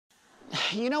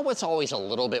You know what's always a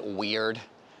little bit weird?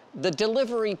 The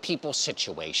delivery people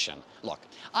situation. Look,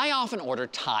 I often order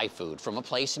Thai food from a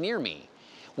place near me.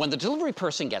 When the delivery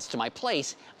person gets to my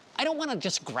place, I don't want to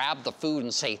just grab the food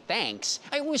and say thanks.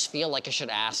 I always feel like I should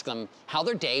ask them how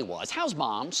their day was, how's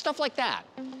mom, stuff like that.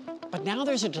 But now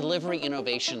there's a delivery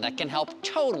innovation that can help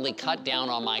totally cut down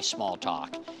on my small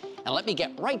talk and let me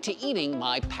get right to eating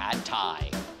my pad Thai.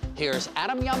 Here's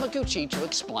Adam Yamaguchi to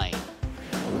explain.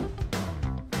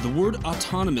 The word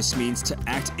autonomous means to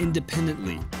act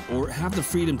independently or have the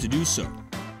freedom to do so.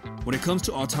 When it comes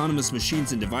to autonomous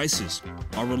machines and devices,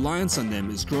 our reliance on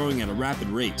them is growing at a rapid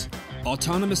rate.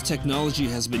 Autonomous technology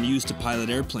has been used to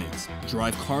pilot airplanes,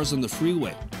 drive cars on the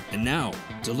freeway, and now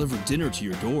deliver dinner to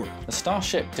your door. The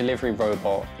Starship Delivery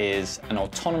Robot is an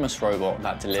autonomous robot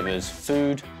that delivers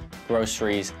food,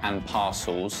 groceries, and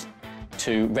parcels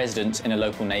to residents in a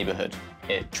local neighborhood.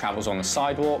 It travels on the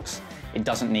sidewalks, it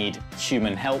doesn't need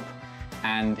human help,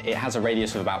 and it has a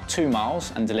radius of about 2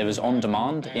 miles and delivers on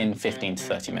demand in 15 to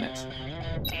 30 minutes.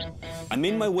 I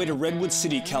made my way to Redwood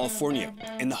City, California,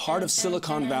 in the heart of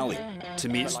Silicon Valley, to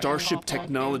meet Starship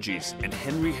Technologies and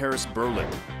Henry Harris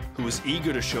Berlin, who was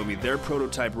eager to show me their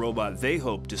prototype robot they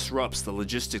hope disrupts the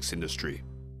logistics industry.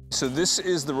 So this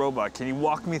is the robot. Can you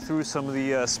walk me through some of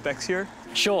the specs here?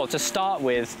 Sure, to start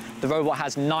with, the robot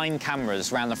has 9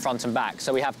 cameras around the front and back.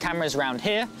 So we have cameras around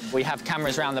here, we have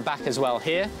cameras around the back as well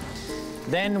here.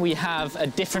 Then we have a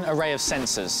different array of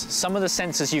sensors. Some of the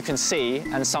sensors you can see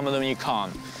and some of them you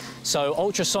can't. So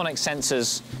ultrasonic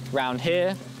sensors around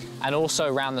here, and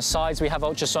also around the sides we have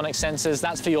ultrasonic sensors.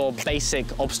 That's for your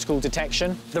basic obstacle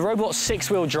detection. The robot's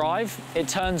 6-wheel drive. It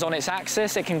turns on its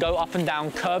axis. It can go up and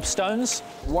down curbstones.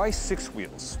 Why 6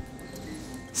 wheels?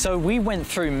 So we went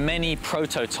through many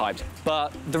prototypes,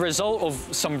 but the result of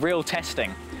some real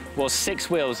testing was 6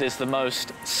 wheels is the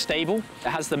most stable. It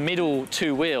has the middle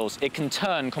 2 wheels. It can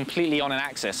turn completely on an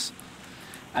axis,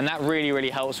 and that really, really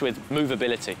helps with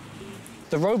movability.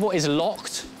 The robot is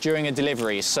locked during a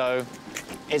delivery, so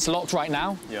it's locked right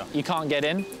now. Yeah. You can't get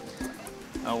in.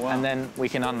 Oh, wow. And then we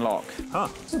can unlock. Huh,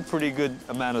 it's a pretty good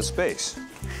amount of space.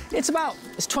 It's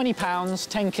 20 pounds,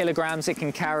 10 kilograms it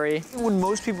can carry. When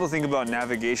most people think about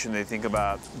navigation, they think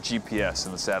about GPS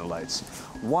and the satellites.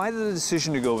 Why the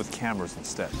decision to go with cameras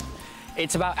instead?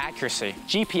 It's about accuracy.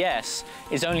 GPS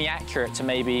is only accurate to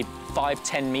maybe 5,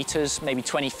 10 meters, maybe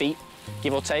 20 feet,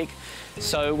 give or take.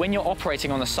 So when you're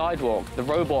operating on the sidewalk, the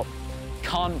robot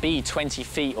can't be 20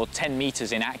 feet or 10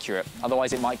 meters inaccurate,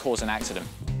 otherwise it might cause an accident.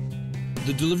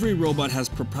 The delivery robot has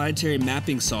proprietary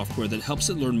mapping software that helps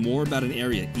it learn more about an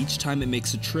area each time it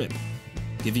makes a trip,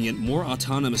 giving it more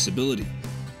autonomous ability.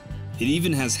 It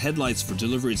even has headlights for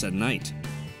deliveries at night,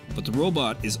 but the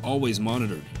robot is always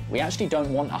monitored. We actually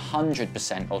don't want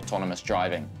 100% autonomous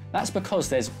driving. That's because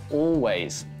there's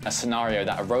always a scenario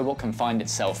that a robot can find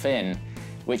itself in,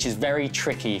 which is very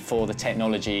tricky for the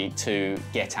technology to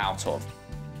get out of.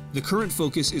 The current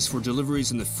focus is for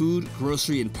deliveries in the food,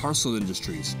 grocery, and parcel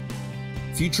industries.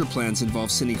 Future plans involve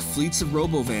sending fleets of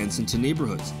robo-vans into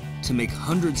neighborhoods to make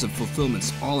hundreds of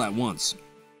fulfillments all at once.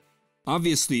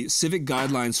 Obviously, civic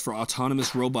guidelines for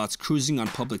autonomous robots cruising on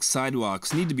public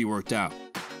sidewalks need to be worked out.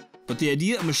 But the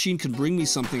idea a machine could bring me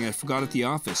something I forgot at the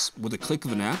office with a click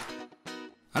of an app?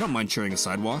 I don't mind sharing a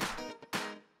sidewalk.